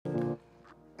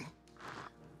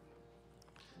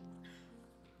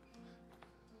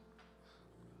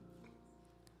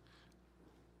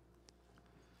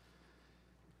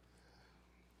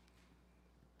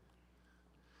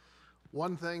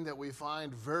One thing that we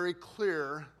find very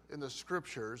clear in the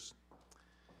scriptures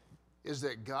is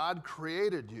that God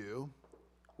created you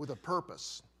with a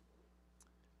purpose.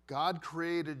 God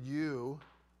created you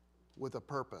with a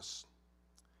purpose.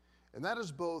 And that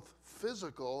is both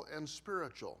physical and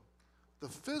spiritual. The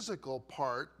physical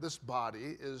part, this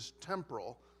body, is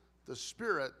temporal. The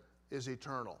spirit is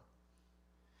eternal.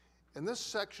 In this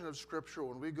section of Scripture,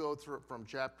 when we go through it from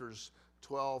chapters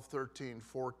 12, 13,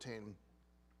 14,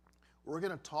 we're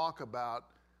going to talk about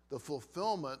the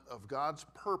fulfillment of God's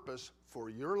purpose for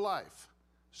your life,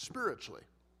 spiritually.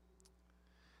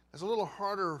 It's a little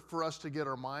harder for us to get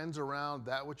our minds around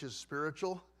that which is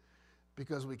spiritual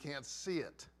because we can't see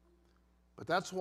it. But that's